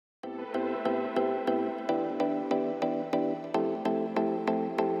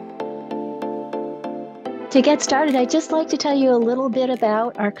To get started, I'd just like to tell you a little bit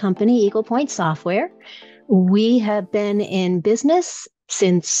about our company, Eagle Point Software. We have been in business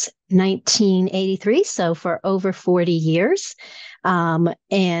since 1983, so for over 40 years.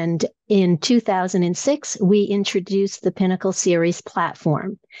 And in 2006, we introduced the Pinnacle Series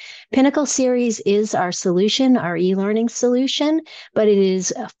platform. Pinnacle Series is our solution, our e-learning solution, but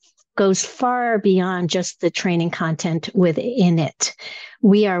it goes far beyond just the training content within it.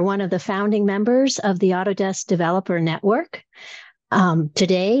 We are one of the founding members of the Autodesk Developer Network.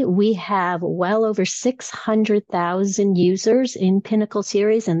 Today, we have well over 600,000 users in Pinnacle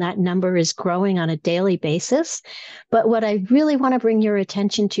Series, and that number is growing on a daily basis. But what I really want to bring your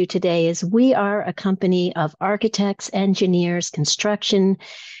attention to today is we are a company of architects, engineers, construction,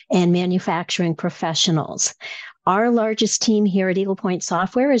 and manufacturing professionals. Our largest team here at Eagle Point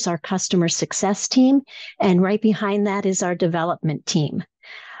Software is our customer success team, and right behind that is our development team.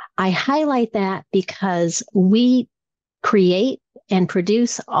 I highlight that because we create and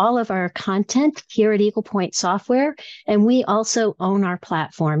produce all of our content here at Eagle Point Software, and we also own our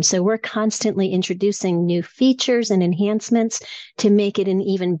platform. So we're constantly introducing new features and enhancements to make it an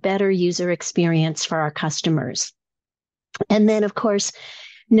even better user experience for our customers. And then, of course,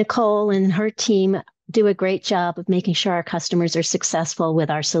 Nicole and her team do a great job of making sure our customers are successful with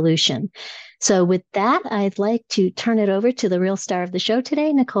our solution. So with that, I'd like to turn it over to the real star of the show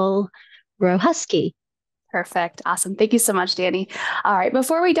today, Nicole Rohusky. Perfect. Awesome. Thank you so much, Danny. All right.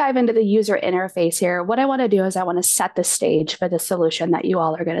 Before we dive into the user interface here, what I want to do is I want to set the stage for the solution that you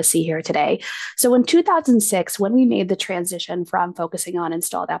all are going to see here today. So in 2006, when we made the transition from focusing on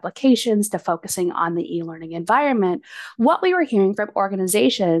installed applications to focusing on the e-learning environment, what we were hearing from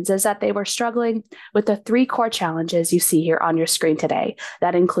organizations is that they were struggling with the three core challenges you see here on your screen today.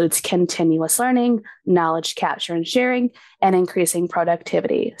 That includes continuous learning, knowledge capture and sharing, and increasing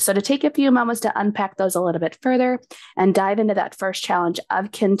productivity. So to take a few moments to unpack those a little bit further and dive into that first challenge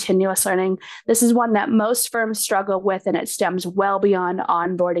of continuous learning, this is one that most firms struggle with, and it stems well beyond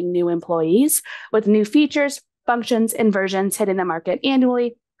onboarding new employees. With new features, functions, and versions hitting the market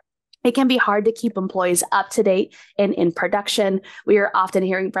annually, it can be hard to keep employees up to date and in production. We are often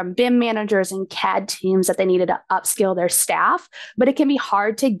hearing from BIM managers and CAD teams that they needed to upskill their staff, but it can be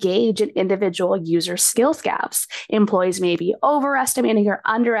hard to gauge an individual user skills gaps. Employees may be overestimating or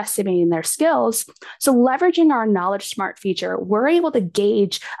underestimating their skills. So leveraging our Knowledge Smart feature, we're able to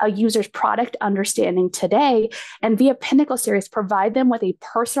gauge a user's product understanding today, and via Pinnacle Series, provide them with a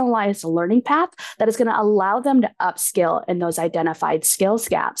personalized learning path that is going to allow them to upskill in those identified skills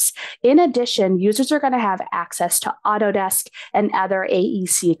gaps. In addition, users are going to have access to Autodesk and other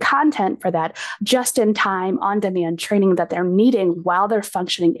AEC content for that just-in-time, on-demand training that they're needing while they're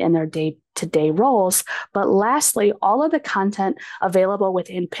functioning in their day-to-day roles. But lastly, all of the content available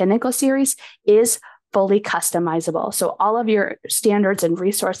within Pinnacle Series is fully customizable. So all of your standards and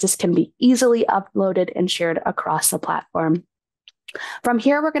resources can be easily uploaded and shared across the platform. From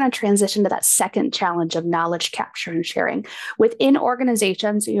here, we're going to transition to that second challenge of knowledge capture and sharing. Within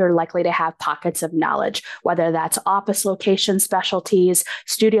organizations, you're likely to have pockets of knowledge, whether that's office location specialties,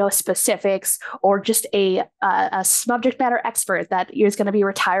 studio specifics, or just a subject matter expert that is going to be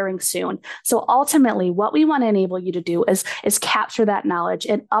retiring soon. So ultimately, what we want to enable you to do is capture that knowledge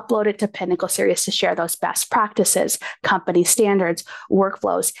and upload it to Pinnacle Series to share those best practices, company standards,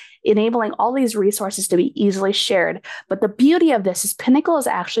 workflows, enabling all these resources to be easily shared. But the beauty of this is Pinnacle is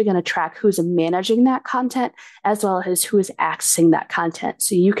actually going to track who's managing that content as well as who is accessing that content.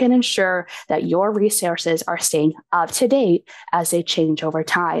 So you can ensure that your resources are staying up to date as they change over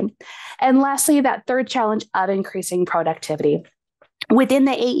time. And lastly, that third challenge of increasing productivity. Within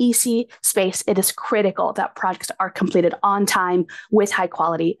the AEC space, it is critical that projects are completed on time, with high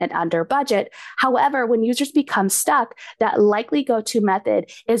quality, and under budget. However, when users become stuck, that likely go-to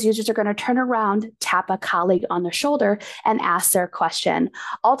method is users are going to turn around, tap a colleague on the shoulder, and ask their question.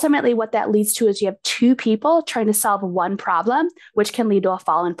 Ultimately, what that leads to is you have two people trying to solve one problem, which can lead to a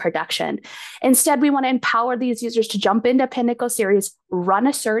fall in production. Instead, we want to empower these users to jump into Pinnacle Series, run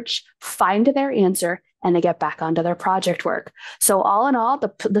a search, find their answer, and to get back onto their project work. So all in all,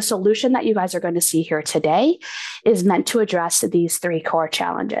 the solution that you guys are going to see here today is meant to address these three core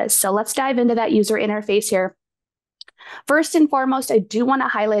challenges. So let's dive into that user interface here. First and foremost, I do want to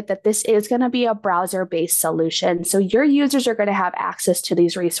highlight that this is going to be a browser-based solution. So your users are going to have access to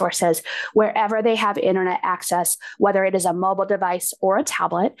these resources wherever they have internet access, whether it is a mobile device or a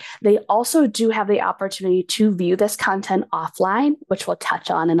tablet. They also do have the opportunity to view this content offline, which we'll touch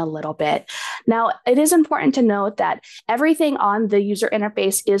on in a little bit. Now, it is important to note that everything on the user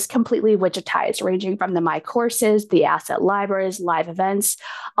interface is completely widgetized, ranging from the My Courses, the asset libraries, live events.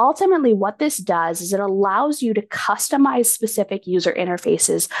 Ultimately, what this does is it allows you to customize specific user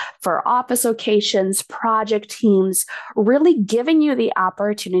interfaces for office locations, project teams, really giving you the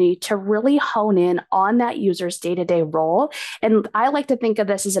opportunity to really hone in on that user's day-to-day role. And I like to think of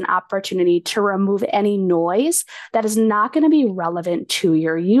this as an opportunity to remove any noise that is not going to be relevant to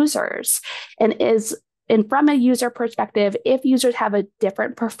your users. And from a user perspective, if users have a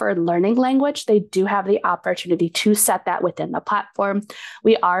different preferred learning language, they do have the opportunity to set that within the platform.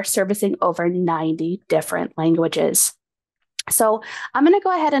 We are servicing over 90 different languages. So I'm going to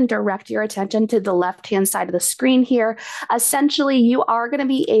go ahead and direct your attention to the left-hand side of the screen here. Essentially, you are going to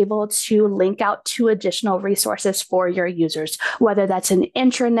be able to link out to additional resources for your users, whether that's an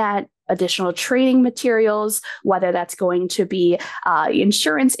intranet, additional training materials, whether that's going to be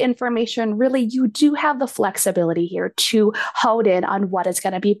insurance information. Really, you do have the flexibility here to hone in on what is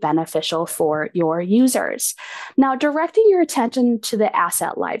going to be beneficial for your users. Now, directing your attention to the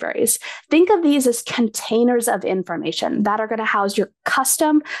asset libraries, think of these as containers of information that are going to house your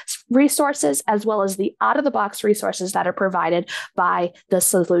custom resources as well as the out-of-the-box resources that are provided by the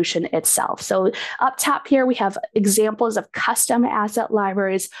solution itself. So up top here, we have examples of custom asset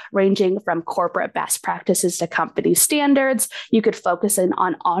libraries ranging from corporate best practices to company standards. You could focus in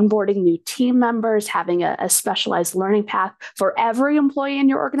on onboarding new team members, having a specialized learning path for every employee in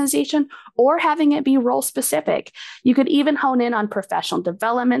your organization, or having it be role specific. You could even hone in on professional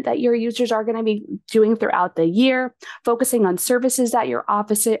development that your users are going to be doing throughout the year, focusing on services that your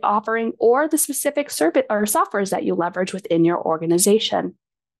office is offering, or the specific service or softwares that you leverage within your organization.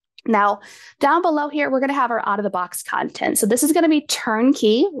 Now, down below here, we're going to have our out-of-the-box content. So this is going to be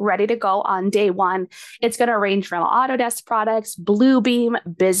turnkey, ready to go on day one. It's going to range from Autodesk products, Bluebeam,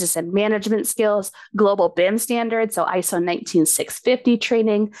 business and management skills, global BIM standards, so ISO 19650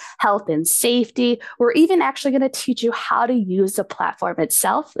 training, health and safety. We're even actually going to teach you how to use the platform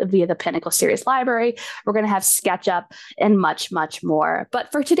itself via the Pinnacle Series library. We're going to have SketchUp and much, much more.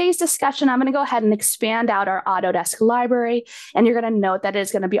 But for today's discussion, I'm going to go ahead and expand out our Autodesk library, and you're going to note that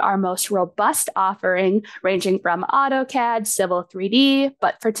it's going to be our most robust offering, ranging from AutoCAD, Civil 3D.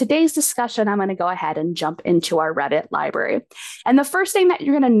 But for today's discussion, I'm going to go ahead and jump into our Revit library. And the first thing that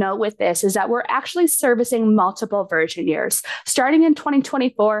you're going to note with this is that we're actually servicing multiple version years, starting in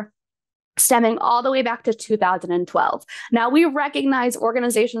 2024, stemming all the way back to 2012. Now, we recognize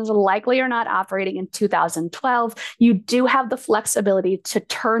organizations likely are not operating in 2012. You do have the flexibility to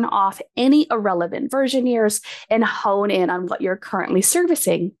turn off any irrelevant version years and hone in on what you're currently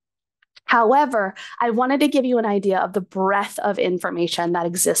servicing. However, I wanted to give you an idea of the breadth of information that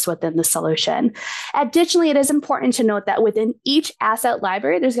exists within the solution. Additionally, it is important to note that within each asset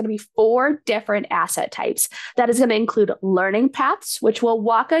library, there's going to be 4 different asset types. That is going to include learning paths, which will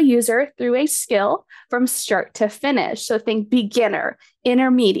walk a user through a skill from start to finish. So think beginner,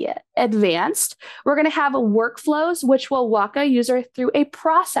 intermediate, advanced. We're going to have workflows, which will walk a user through a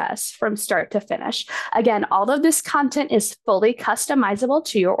process from start to finish. Again, all of this content is fully customizable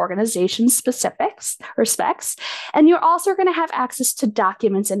to your organization's specifics or specs. And you're also going to have access to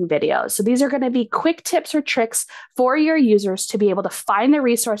documents and videos. So these are going to be quick tips or tricks for your users to be able to find the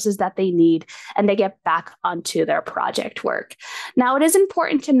resources that they need and they get back onto their project work. Now, it is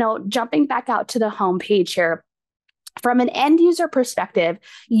important to note, jumping back out to the home page here, from an end user perspective,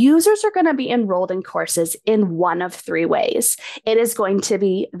 users are going to be enrolled in courses in one of 3 ways. It is going to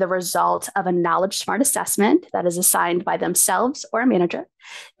be the result of a Knowledge Smart assessment that is assigned by themselves or a manager.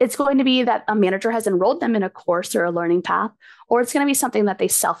 It's going to be that a manager has enrolled them in a course or a learning path, or it's going to be something that they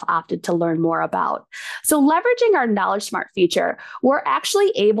self-opted to learn more about. So leveraging our Knowledge Smart feature, we're actually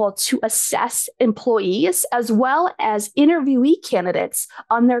able to assess employees as well as interviewee candidates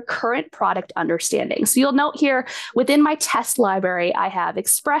on their current product understanding. So you'll note here within my test library, I have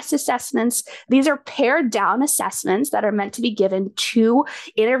express assessments. These are pared down assessments that are meant to be given to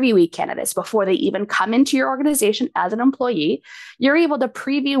interviewee candidates before they even come into your organization as an employee. You're able to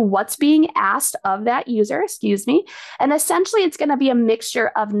preview what's being asked of that user, and essentially essentially, it's going to be a mixture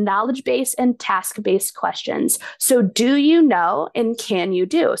of knowledge-based and task-based questions. So do you know and can you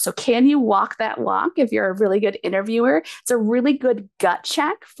do? So can you walk that walk? If you're a really good interviewer, it's a really good gut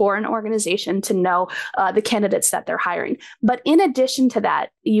check for an organization to know the candidates that they're hiring. But in addition to that,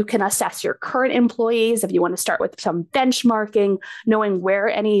 you can assess your current employees if you want to start with some benchmarking, knowing where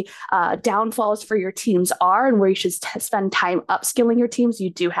any downfalls for your teams are and where you should spend time upskilling your teams. You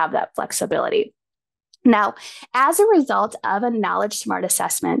do have that flexibility. Now, as a result of a Knowledge Smart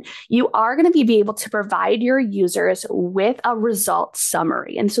assessment, you are going to be able to provide your users with a result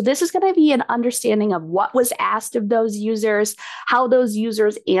summary. And so this is going to be an understanding of what was asked of those users, how those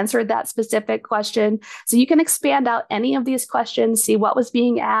users answered that specific question. So you can expand out any of these questions, see what was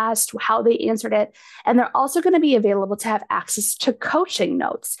being asked, how they answered it. And they're also going to be available to have access to coaching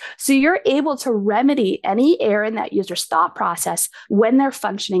notes. So you're able to remedy any error in that user's thought process when they're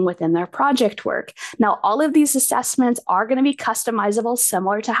functioning within their project work. Now, all of these assessments are going to be customizable,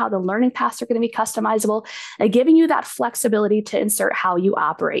 similar to how the learning paths are going to be customizable, and giving you that flexibility to insert how you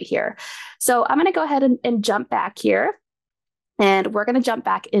operate here. So I'm going to go ahead and jump back here. And we're going to jump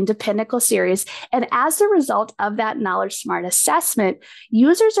back into Pinnacle Series. And as a result of that Knowledge Smart assessment,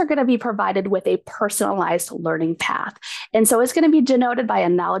 users are going to be provided with a personalized learning path. And so it's going to be denoted by a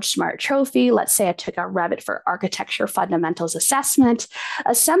Knowledge Smart trophy. Let's say I took a Revit for Architecture Fundamentals assessment.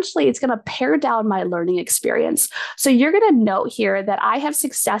 Essentially, it's going to pare down my learning experience. So you're going to note here that I have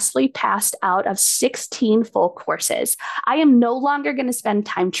successfully passed out of 16 full courses. I am no longer going to spend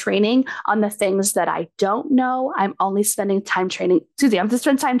time training on the things that I don't know. I'm only spending time training. I'm just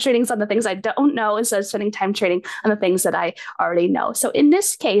spending time trainings on the things I don't know instead of spending time training on the things that I already know. So in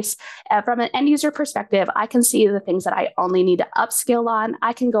this case, from an end user perspective, I can see the things that I only need to upskill on.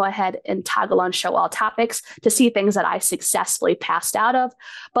 I can go ahead and toggle on show all topics to see things that I successfully passed out of.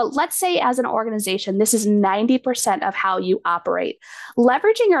 But let's say as an organization, this is 90% of how you operate.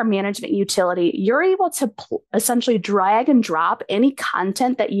 Leveraging our management utility, you're able to essentially drag and drop any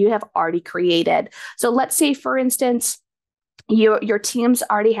content that you have already created. So let's say, for instance, your teams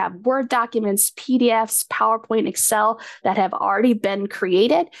already have Word documents, PDFs, PowerPoint, Excel that have already been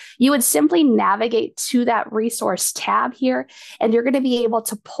created. You would simply navigate to that resource tab here, and you're going to be able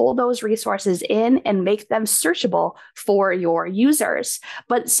to pull those resources in and make them searchable for your users.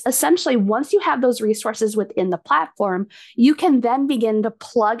 But essentially, once you have those resources within the platform, you can then begin to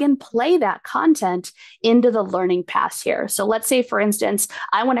plug and play that content into the learning paths here. So let's say, for instance,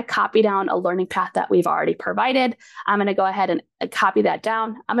 I want to copy down a learning path that we've already provided. I'm going to go ahead and copy that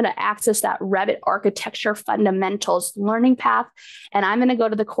down. I'm going to access that Revit Architecture Fundamentals learning path, and I'm going to go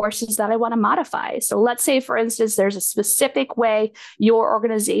to the courses that I want to modify. So let's say, for instance, there's a specific way your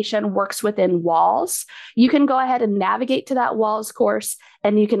organization works within walls. You can go ahead and navigate to that walls course,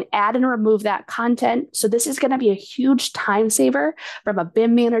 and you can add and remove that content. So this is going to be a huge time saver from a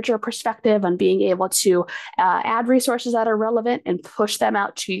BIM manager perspective on being able to add resources that are relevant and push them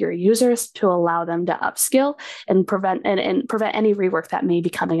out to your users to allow them to upskill and prevent any rework that may be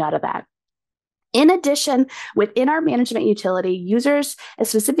coming out of that. In addition, within our management utility, users, and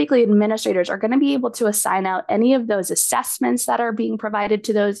specifically administrators, are going to be able to assign out any of those assessments that are being provided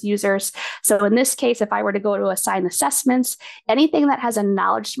to those users. So in this case, if I were to go to assign assessments, anything that has a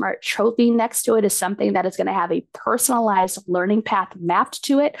Knowledge Smart trophy next to it is something that is going to have a personalized learning path mapped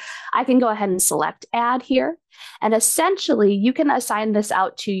to it. I can go ahead and select Add here. And essentially, you can assign this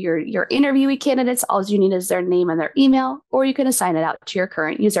out to your interviewee candidates. All you need is their name and their email, or you can assign it out to your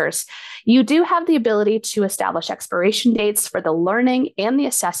current users. You do have the ability to establish expiration dates for the learning and the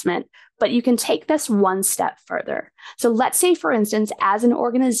assessment, but you can take this one step further. So let's say, for instance, as an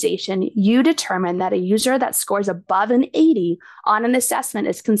organization, you determine that a user that scores above an 80 on an assessment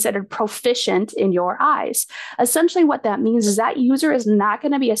is considered proficient in your eyes. Essentially, what that means is that user is not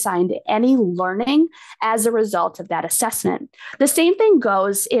going to be assigned any learning as a result of that assessment. The same thing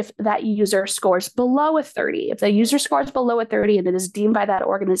goes if that user scores below a 30. If the user scores below a 30 and it is deemed by that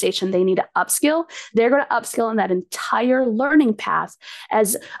organization they need to upskill, they're going to upskill in that entire learning path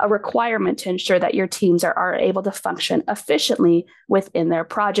as a requirement to ensure that your teams are able to function efficiently within their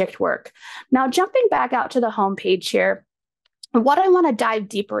project work. Now, jumping back out to the homepage here, what I want to dive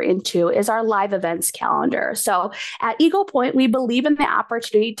deeper into is our live events calendar. So at Eagle Point, we believe in the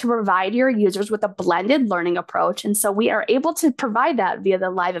opportunity to provide your users with a blended learning approach. And so we are able to provide that via the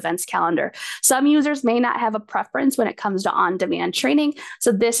live events calendar. Some users may not have a preference when it comes to on-demand training.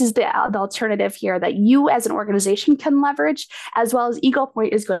 So this is the alternative here that you as an organization can leverage, as well as Eagle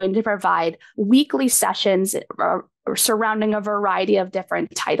Point is going to provide weekly sessions surrounding a variety of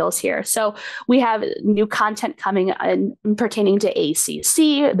different titles here. So we have new content coming in pertaining to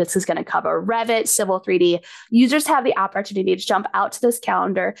ACC. This is going to cover Revit, Civil 3D. Users have the opportunity to jump out to this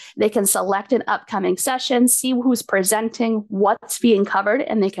calendar. They can select an upcoming session, see who's presenting, what's being covered,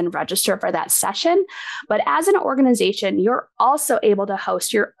 and they can register for that session. But as an organization, you're also able to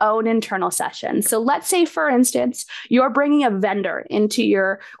host your own internal session. So let's say, for instance, you're bringing a vendor into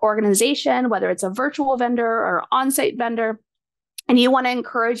your organization, whether it's a virtual vendor or on-site vendor, and you want to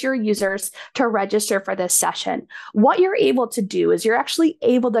encourage your users to register for this session. What you're able to do is you're actually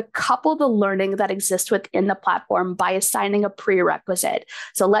able to couple the learning that exists within the platform by assigning a prerequisite.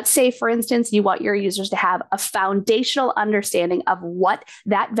 So let's say, for instance, you want your users to have a foundational understanding of what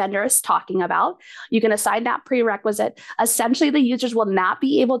that vendor is talking about. You can assign that prerequisite. Essentially, the users will not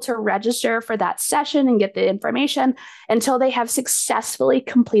be able to register for that session and get the information until they have successfully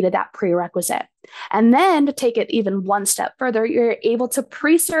completed that prerequisite. And then to take it even one step further, you're able to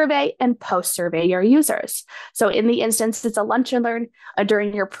pre-survey and post-survey your users. So in the instance, it's a lunch and learn.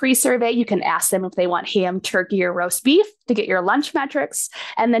 During your pre-survey, you can ask them if they want ham, turkey, or roast beef to get your lunch metrics.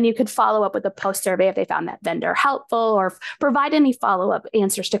 And then you could follow up with a post-survey if they found that vendor helpful, or provide any follow-up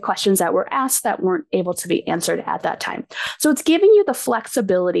answers to questions that were asked that weren't able to be answered at that time. So it's giving you the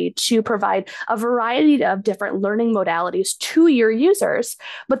flexibility to provide a variety of different learning modalities to your users.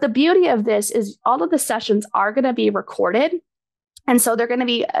 But the beauty of this is all of the sessions are going to be recorded. And so they're going to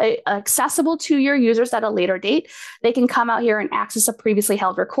be accessible to your users at a later date. They can come out here and access a previously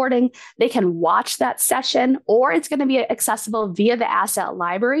held recording. They can watch that session, or it's going to be accessible via the asset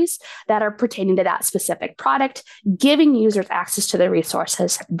libraries that are pertaining to that specific product, giving users access to the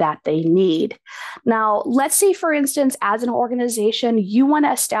resources that they need. Now, let's say, for instance, as an organization, you want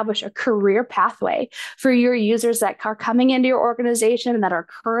to establish a career pathway for your users that are coming into your organization and that are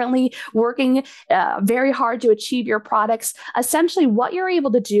currently working very hard to achieve your products. Essentially, what you're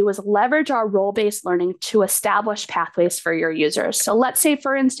able to do is leverage our role-based learning to establish pathways for your users. So let's say,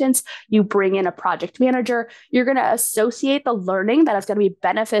 for instance, you bring in a project manager. You're going to associate the learning that is going to be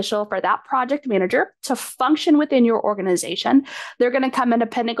beneficial for that project manager to function within your organization. They're going to come into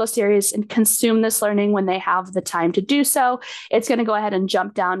Pinnacle Series and consume this learning when they have the time to do so. It's going to go ahead and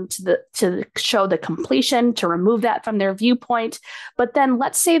jump down to show the completion, to remove that from their viewpoint. But then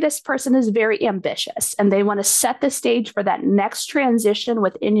let's say this person is very ambitious and they want to set the stage for that next transition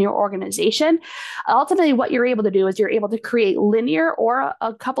within your organization. Ultimately, what you're able to do is you're able to create linear or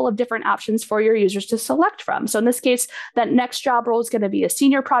a couple of different options for your users to select from. So in this case, that next job role is going to be a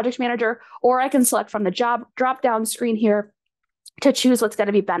senior project manager, or I can select from the job drop-down screen here to choose what's going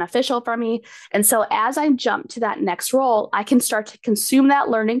to be beneficial for me. And so as I jump to that next role, I can start to consume that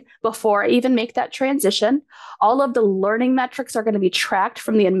learning before I even make that transition. All of the learning metrics are going to be tracked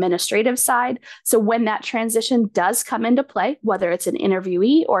from the administrative side. So when that transition does come into play, whether it's an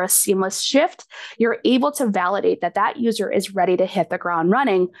interviewee or a seamless shift, you're able to validate that that user is ready to hit the ground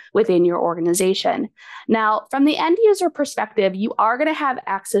running within your organization. Now, from the end user perspective, you are going to have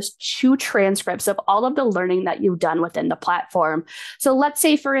access to transcripts of all of the learning that you've done within the platform. So let's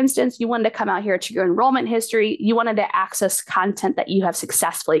say, for instance, you wanted to come out here to your enrollment history. You wanted to access content that you have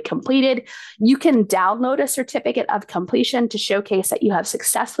successfully completed. You can download a certificate of completion to showcase that you have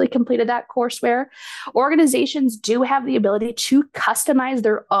successfully completed that courseware. Organizations do have the ability to customize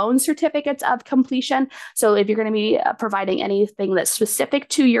their own certificates of completion. So if you're going to be providing anything that's specific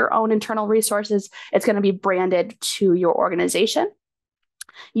to your own internal resources, it's going to be branded to your organization.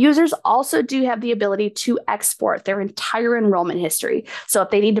 Users also do have the ability to export their entire enrollment history. So if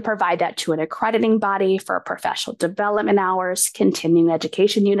they need to provide that to an accrediting body for professional development hours, continuing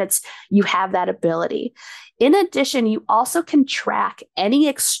education units, you have that ability. In addition, you also can track any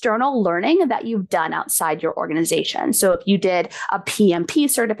external learning that you've done outside your organization. So if you did a PMP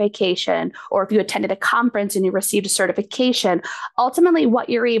certification, or if you attended a conference and you received a certification, ultimately what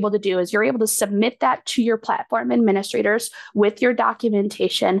you're able to do is you're able to submit that to your platform administrators with your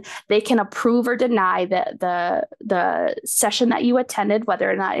documentation. They can approve or deny the session that you attended, whether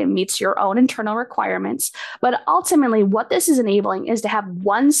or not it meets your own internal requirements. But ultimately, what this is enabling is to have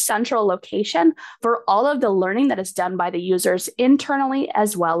one central location for all of the learning that is done by the users internally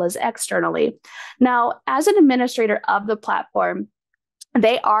as well as externally. Now, as an administrator of the platform,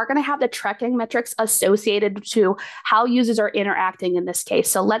 they are going to have the tracking metrics associated to how users are interacting in this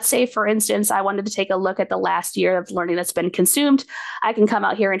case. So let's say, for instance, I wanted to take a look at the last year of learning that's been consumed. I can come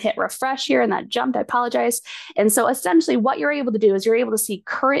out here and hit refresh here, and that jumped. I apologize. And so essentially what you're able to do is you're able to see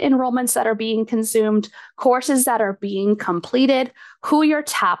current enrollments that are being consumed, courses that are being completed, who your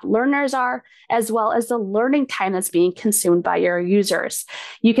top learners are, as well as the learning time that's being consumed by your users.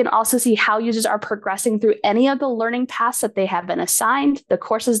 You can also see how users are progressing through any of the learning paths that they have been assigned, the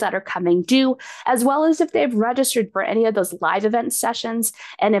courses that are coming due, as well as if they've registered for any of those live event sessions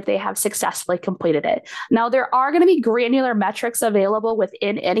and if they have successfully completed it. Now, there are going to be granular metrics available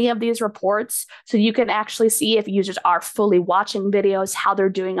within any of these reports, so you can actually see if users are fully watching videos, how they're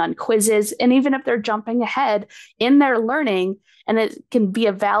doing on quizzes, and even if they're jumping ahead in their learning. And it can be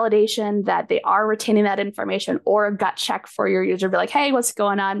a validation that they are retaining that information, or a gut check for your user. Be like, hey, what's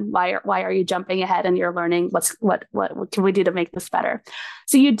going on? Why are you jumping ahead in your learning? What can we do to make this better?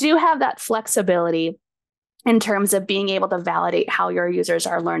 So you do have that flexibility in terms of being able to validate how your users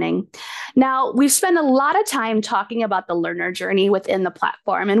are learning. Now, we've spent a lot of time talking about the learner journey within the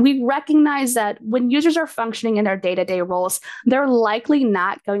platform, and we recognize that when users are functioning in their day-to-day roles, they're likely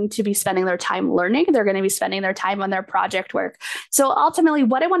not going to be spending their time learning. They're going to be spending their time on their project work. So ultimately,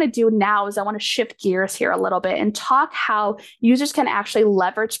 what I want to do now is I want to shift gears here a little bit and talk how users can actually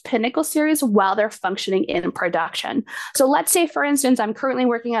leverage Pinnacle Series while they're functioning in production. So let's say, for instance, I'm currently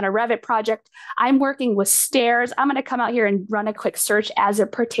working on a Revit project. I'm working with stairs. I'm going to come out here and run a quick search as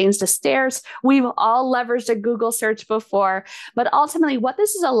it pertains to stairs. We've all leveraged a Google search before, but ultimately what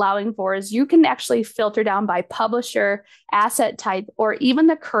this is allowing for is you can actually filter down by publisher, asset type, or even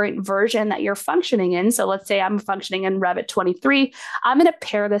the current version that you're functioning in. So let's say I'm functioning in Revit 23. I'm going to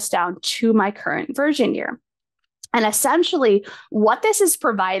pare this down to my current version here. And essentially, what this is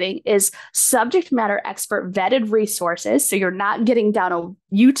providing is subject matter expert vetted resources. So you're not getting down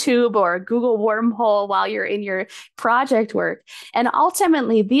a YouTube or a Google wormhole while you're in your project work. And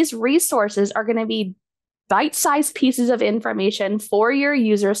ultimately, these resources are going to be bite-sized pieces of information for your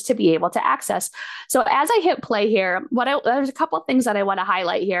users to be able to access. So as I hit play here, there's a couple of things that I want to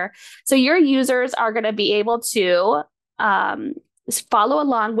highlight here. So your users are going to be able to follow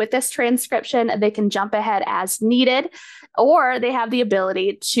along with this transcription. They can jump ahead as needed, or they have the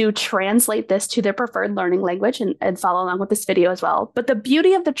ability to translate this to their preferred learning language and follow along with this video as well. But the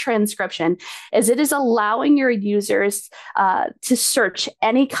beauty of the transcription is it is allowing your users to search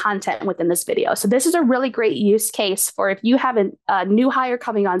any content within this video. So this is a really great use case for if you have a new hire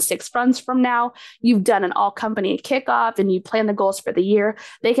coming on 6 months from now, you've done an all company kickoff and you plan the goals for the year,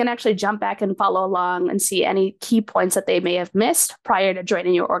 they can actually jump back and follow along and see any key points that they may have missed prior to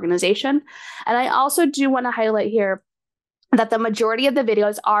joining your organization. And I also do want to highlight here that the majority of the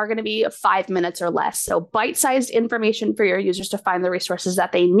videos are going to be 5 minutes or less. So bite-sized information for your users to find the resources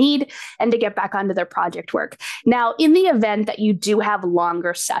that they need and to get back onto their project work. Now, in the event that you do have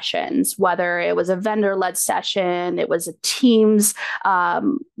longer sessions, whether it was a vendor-led session, it was a Teams,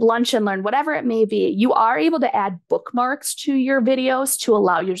 lunch and learn, whatever it may be, you are able to add bookmarks to your videos to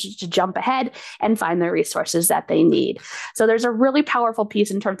allow users to jump ahead and find the resources that they need. So there's a really powerful piece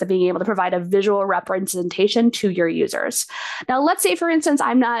in terms of being able to provide a visual representation to your users. Now, let's say, for instance,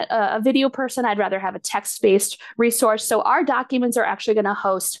 I'm not a video person. I'd rather have a text-based resource. So our documents are actually going to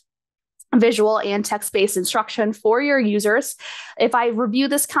host visual and text-based instruction for your users. If I review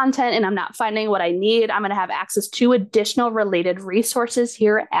this content and I'm not finding what I need, I'm going to have access to additional related resources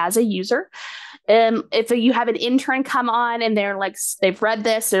here as a user. If you have an intern come on and they're like, they've read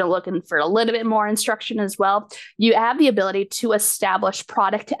this, they're looking for a little bit more instruction as well, you have the ability to establish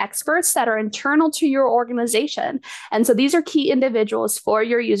product experts that are internal to your organization. And so these are key individuals for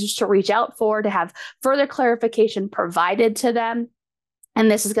your users to reach out for, to have further clarification provided to them. And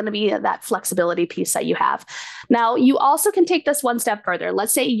this is going to be that flexibility piece that you have. Now, you also can take this one step further.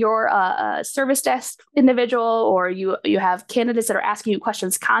 Let's say you're a service desk individual, or you have candidates that are asking you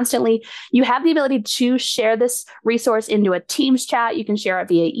questions constantly. You have the ability to share this resource into a Teams chat. You can share it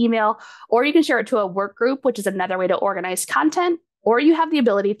via email, or you can share it to a work group, which is another way to organize content. Or you have the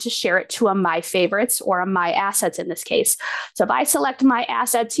ability to share it to a My Favorites or a My Assets in this case. So if I select My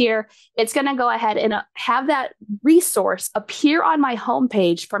Assets here, it's going to go ahead and have that resource appear on my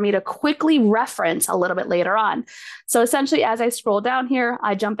homepage for me to quickly reference a little bit later on. So essentially, as I scroll down here,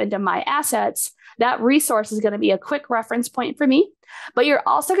 I jump into My Assets. That resource is going to be a quick reference point for me. But you're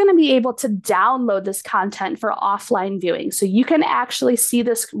also going to be able to download this content for offline viewing. So you can actually see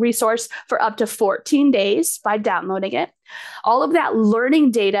this resource for up to 14 days by downloading it. All of that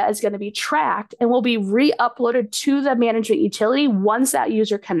learning data is going to be tracked and will be re-uploaded to the management utility once that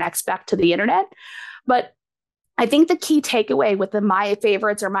user connects back to the internet. But I think the key takeaway with the my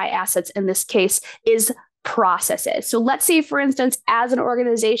favorites or my assets in this case is processes. So let's say, for instance, as an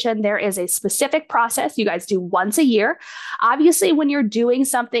organization, there is a specific process you guys do once a year. Obviously, when you're doing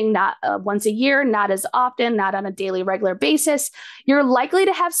something not once a year, not as often, not on a daily, regular basis, you're likely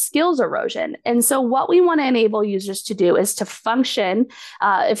to have skills erosion. And so what we want to enable users to do is to function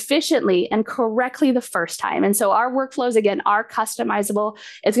efficiently and correctly the first time. And so our workflows, again, are customizable.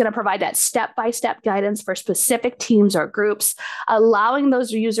 It's going to provide that step-by-step guidance for specific teams or groups, allowing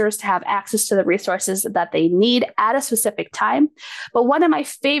those users to have access to the resources that they need at a specific time. But one of my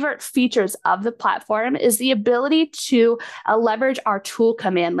favorite features of the platform is the ability to leverage our tool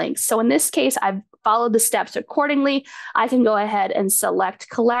command links. So in this case, I've followed the steps accordingly. I can go ahead and select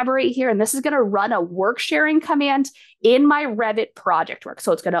collaborate here, and this is going to run a work sharing command in my Revit project work.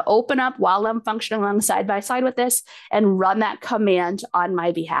 So it's going to open up while I'm functioning along side by side with this and run that command on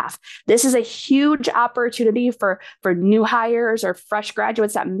my behalf. This is a huge opportunity for new hires or fresh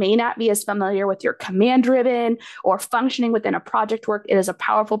graduates that may not be as familiar with your command driven or functioning within a project work. It is a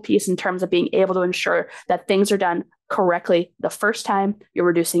powerful piece in terms of being able to ensure that things are done correctly the first time. You're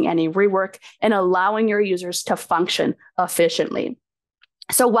reducing any rework and allowing your users to function efficiently.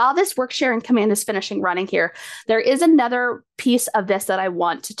 So while this work sharing command is finishing running here, there is another piece of this that I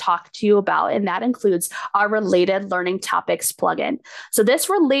want to talk to you about, and that includes our related learning topics plugin. So this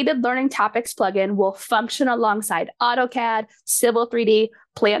related learning topics plugin will function alongside AutoCAD, Civil 3D,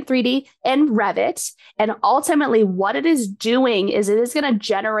 Plant 3D, and Revit. And ultimately, what it is doing is it is going to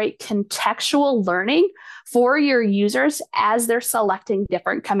generate contextual learning for your users as they're selecting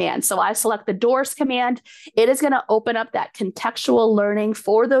different commands. So I select the doors command. It is going to open up that contextual learning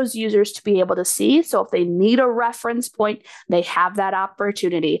for those users to be able to see. So if they need a reference point, they have that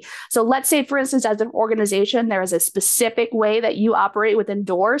opportunity. So let's say, for instance, as an organization, there is a specific way that you operate within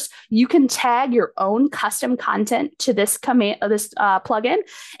doors. You can tag your own custom content to this command, this plugin.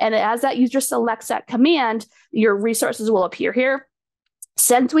 And as that user selects that command, your resources will appear here.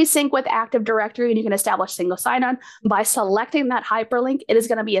 Since we sync with Active Directory and you can establish single sign-on, by selecting that hyperlink, it is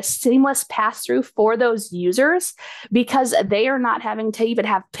going to be a seamless pass-through for those users because they are not having to even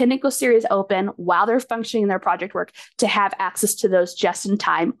have Pinnacle Series open while they're functioning in their project work to have access to those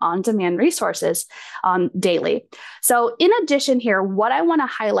just-in-time, on-demand resources daily. So in addition here, what I want to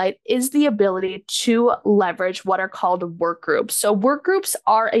highlight is the ability to leverage what are called work groups. So work groups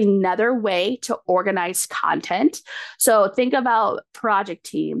are another way to organize content. So think about project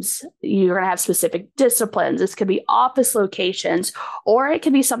teams. You're going to have specific disciplines. This could be office locations, or it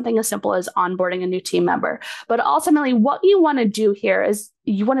could be something as simple as onboarding a new team member. But ultimately, what you want to do here is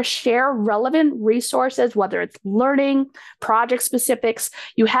you want to share relevant resources, whether it's learning, project specifics.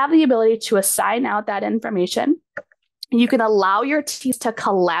 You have the ability to assign out that information. You can allow your teams to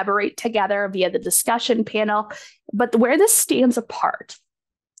collaborate together via the discussion panel. But where this stands apart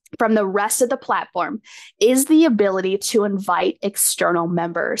from the rest of the platform is the ability to invite external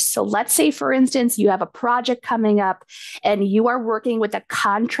members. So let's say, for instance, you have a project coming up and you are working with a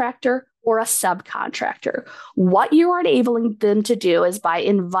contractor or a subcontractor. What you are enabling them to do is by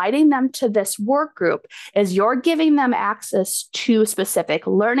inviting them to this work group is you're giving them access to specific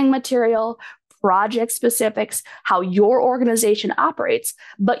learning material, project specifics, how your organization operates,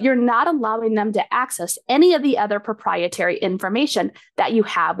 but you're not allowing them to access any of the other proprietary information that you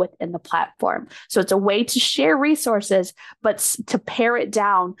have within the platform. So it's a way to share resources, but to pare it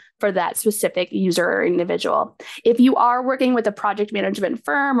down for that specific user or individual. If you are working with a project management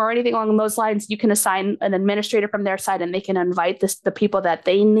firm or anything along those lines, you can assign an administrator from their side and they can invite the people that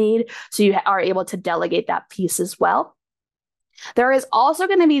they need. So you are able to delegate that piece as well. There is also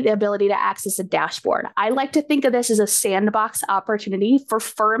going to be the ability to access a dashboard. I like to think of this as a sandbox opportunity for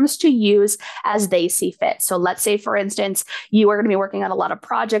firms to use as they see fit. So let's say, for instance, you are going to be working on a lot of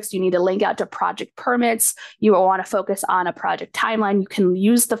projects. You need to link out to project permits. You will want to focus on a project timeline. You can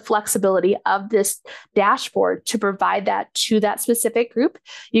use the flexibility of this dashboard to provide that to that specific group.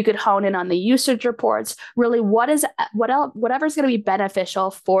 You could hone in on the usage reports, really whatever's going to be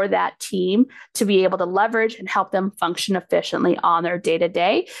beneficial for that team to be able to leverage and help them function efficiently on their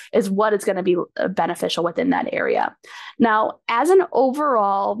day-to-day is what is going to be beneficial within that area. Now, as an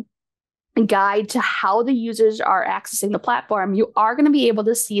overall guide to how the users are accessing the platform, you are going to be able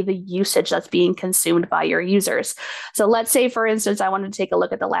to see the usage that's being consumed by your users. So let's say, for instance, I wanted to take a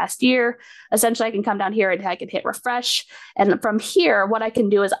look at the last year. Essentially, I can come down here and I can hit refresh. And from here, what I can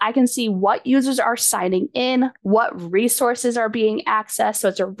do is I can see what users are signing in, what resources are being accessed. So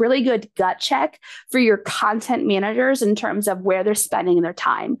it's a really good gut check for your content managers in terms of where they're spending their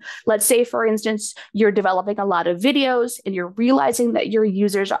time. Let's say, for instance, you're developing a lot of videos and you're realizing that your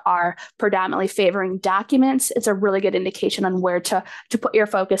users are predominantly favoring documents, it's a really good indication on where to put your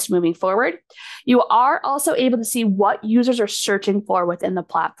focus moving forward. You are also able to see what users are searching for within the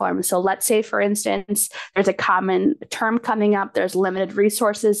platform. So let's say, for instance, there's a common term coming up, there's limited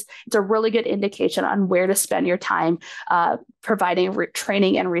resources. It's a really good indication on where to spend your time providing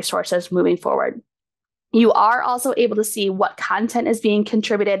training and resources moving forward. You are also able to see what content is being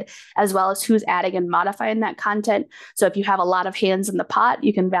contributed, as well as who's adding and modifying that content. So if you have a lot of hands in the pot,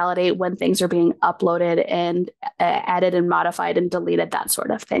 you can validate when things are being uploaded and added and modified and deleted, that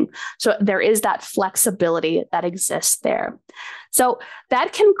sort of thing. So there is that flexibility that exists there. So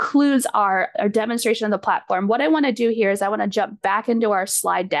that concludes our demonstration of the platform. What I want to do here is I want to jump back into our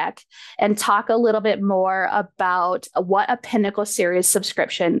slide deck and talk a little bit more about what a Pinnacle Series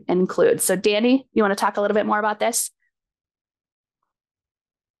subscription includes. So Danny, you want to talk a little bit more about this?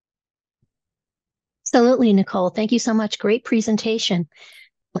 Absolutely, Nicole. Thank you so much. Great presentation.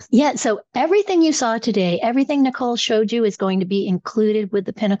 Yeah, so everything you saw today, everything Nicole showed you is going to be included with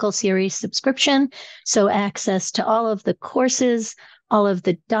the Pinnacle Series subscription. So access to all of the courses, all of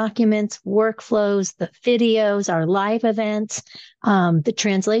the documents, workflows, the videos, our live events, the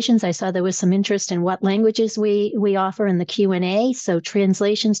translations. I saw there was some interest in what languages we offer in the Q&A. So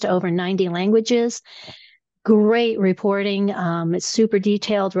translations to over 90 languages. Great reporting. It's super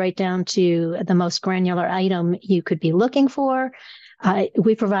detailed right down to the most granular item you could be looking for.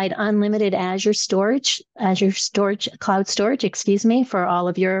 We provide unlimited Azure cloud storage, for all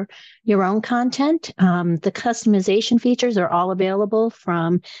of your own content. The customization features are all available,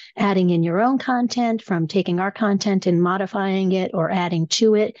 from adding in your own content, from taking our content and modifying it or adding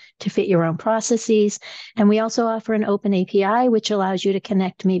to it to fit your own processes. And we also offer an open API, which allows you to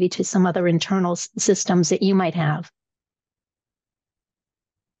connect maybe to some other internal systems that you might have.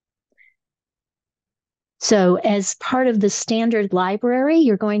 So as part of the standard library,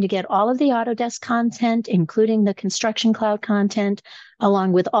 you're going to get all of the Autodesk content, including the Construction Cloud content,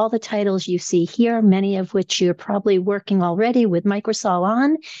 along with all the titles you see here, many of which you're probably working already with Microsol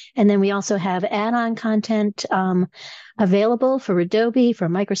on. And then we also have add-on content available for Adobe, for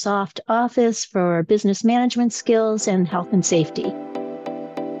Microsoft Office, for business management skills, and health and safety.